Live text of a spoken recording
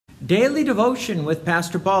Daily Devotion with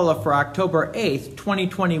Pastor Balla for October 8th,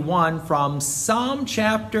 2021 from Psalm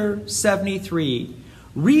chapter 73,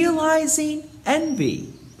 Realizing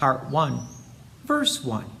Envy, Part 1, Verse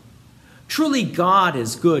 1. Truly God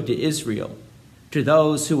is good to Israel, to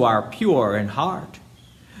those who are pure in heart.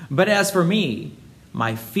 But as for me,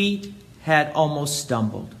 my feet had almost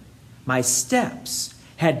stumbled. My steps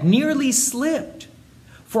had nearly slipped.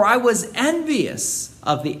 For I was envious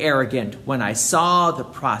of the arrogant when I saw the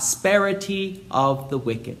prosperity of the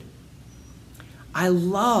wicked. I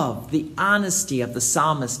love the honesty of the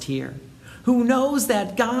psalmist here, who knows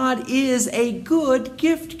that God is a good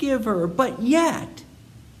gift giver, but yet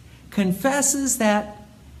confesses that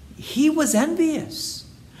he was envious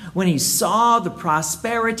when he saw the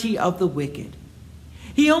prosperity of the wicked.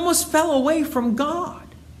 He almost fell away from God.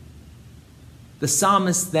 The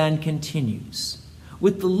psalmist then continues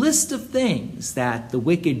with the list of things that the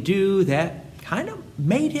wicked do that kind of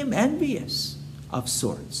made him envious of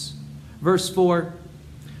sorts. Verse 4,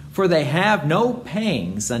 for they have no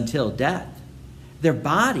pangs until death. Their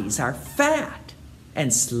bodies are fat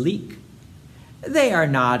and sleek. They are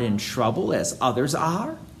not in trouble as others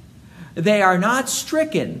are. They are not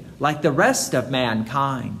stricken like the rest of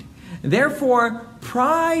mankind. Therefore,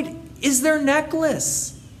 pride is their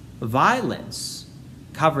necklace. Violence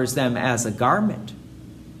covers them as a garment.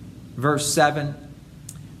 Verse 7,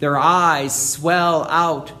 their eyes swell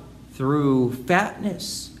out through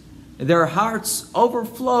fatness. Their hearts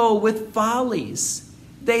overflow with follies.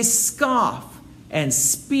 They scoff and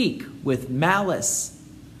speak with malice.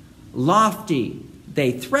 Lofty,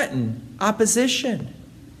 they threaten opposition.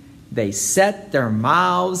 They set their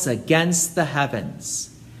mouths against the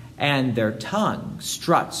heavens, and their tongue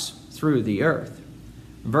struts through the earth.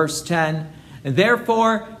 Verse 10,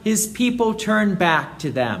 therefore his people turn back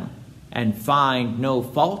to them and find no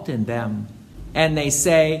fault in them. And they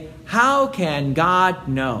say, how can God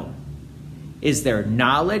know? Is there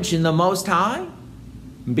knowledge in the Most High?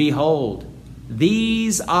 Behold,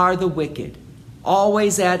 these are the wicked,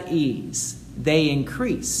 always at ease. They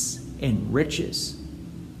increase in riches.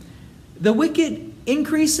 The wicked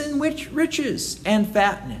increase in riches and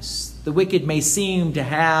fatness. The wicked may seem to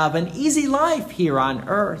have an easy life here on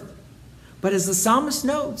earth. But as the psalmist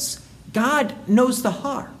notes, God knows the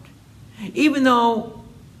heart, even though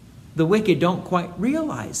the wicked don't quite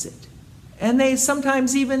realize it. And they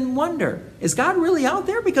sometimes even wonder, is God really out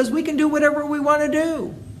there? Because we can do whatever we want to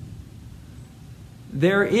do.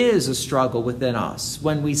 There is a struggle within us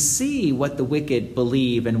when we see what the wicked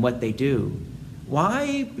believe and what they do.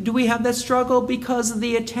 Why do we have that struggle? Because of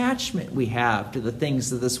the attachment we have to the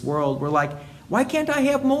things of this world. We're like, why can't I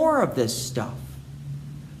have more of this stuff?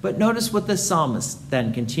 But notice what the psalmist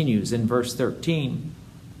then continues in verse 13.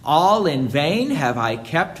 All in vain have I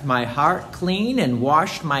kept my heart clean and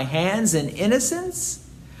washed my hands in innocence.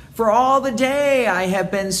 For all the day I have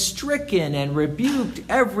been stricken and rebuked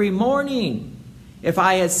every morning. If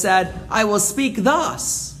I had said, I will speak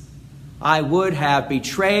thus, I would have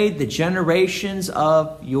betrayed the generations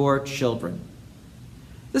of your children.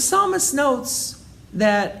 The psalmist notes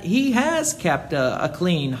that he has kept a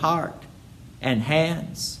clean heart and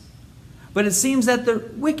hands. But it seems that the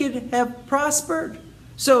wicked have prospered.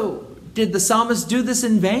 So did the psalmist do this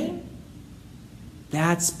in vain?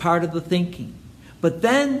 That's part of the thinking. But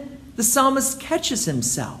then the psalmist catches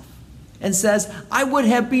himself and says, I would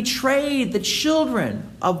have betrayed the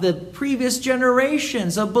children of the previous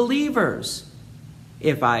generations of believers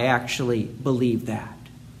if I actually believed that.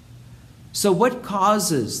 So what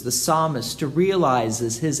causes the psalmist to realize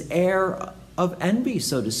his air of envy,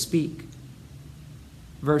 so to speak?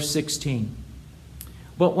 Verse 16.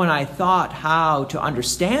 But when I thought how to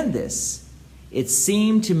understand this, it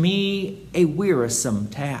seemed to me a wearisome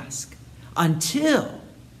task until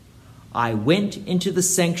I went into the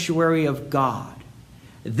sanctuary of God.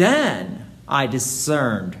 Then I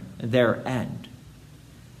discerned their end.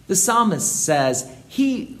 The psalmist says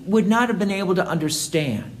he would not have been able to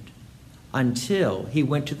understand until he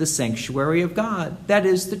went to the sanctuary of God, that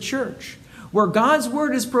is the church, where God's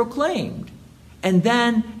word is proclaimed. And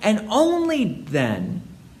then, and only then,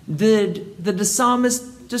 did the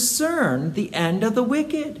psalmist discern the end of the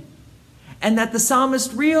wicked, and that the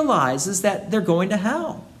psalmist realizes that they're going to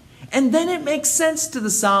hell. And then it makes sense to the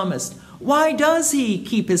psalmist. Why does he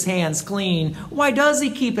keep his hands clean? Why does he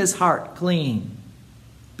keep his heart clean?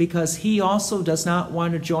 Because he also does not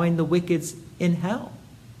want to join the wicked in hell.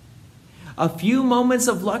 A few moments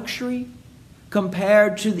of luxury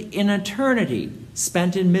compared to an eternity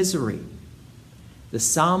spent in misery. The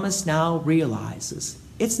psalmist now realizes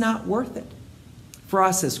it's not worth it for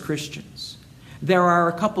us as Christians. There are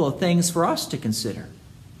a couple of things for us to consider.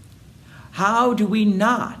 How do we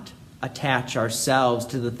not attach ourselves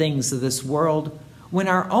to the things of this world when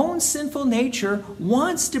our own sinful nature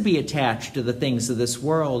wants to be attached to the things of this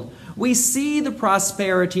world? We see the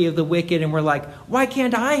prosperity of the wicked and we're like, why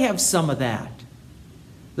can't I have some of that?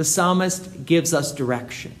 The psalmist gives us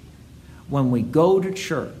direction. When we go to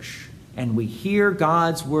church and we hear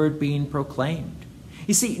God's word being proclaimed.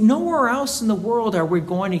 You see, nowhere else in the world are we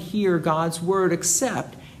going to hear God's word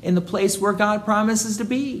except in the place where God promises to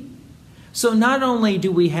be. So not only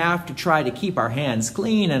do we have to try to keep our hands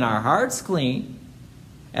clean and our hearts clean,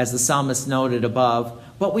 as the psalmist noted above,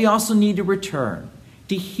 but we also need to return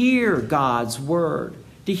to hear God's word,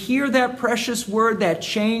 to hear that precious word that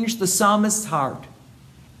changed the psalmist's heart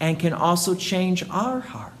and can also change our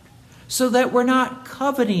heart, so that we're not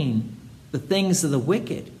coveting the things of the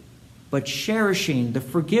wicked, but cherishing the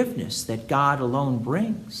forgiveness that God alone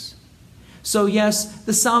brings. So yes,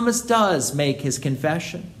 the psalmist does make his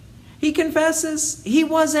confession. He confesses he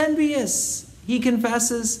was envious. He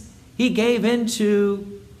confesses he gave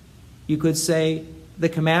into, you could say, the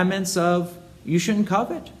commandments of you shouldn't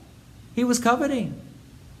covet. He was coveting.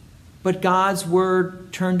 But God's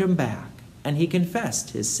word turned him back, and he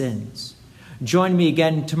confessed his sins. Join me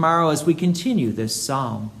again tomorrow as we continue this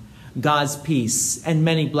psalm. God's peace and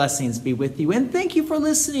many blessings be with you. And thank you for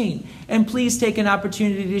listening. And please take an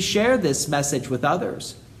opportunity to share this message with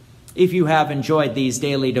others. If you have enjoyed these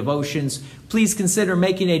daily devotions, please consider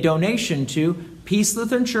making a donation to Peace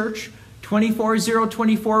Lutheran Church,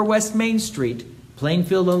 24024 West Main Street,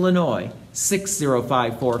 Plainfield, Illinois,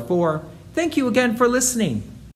 60544. Thank you again for listening.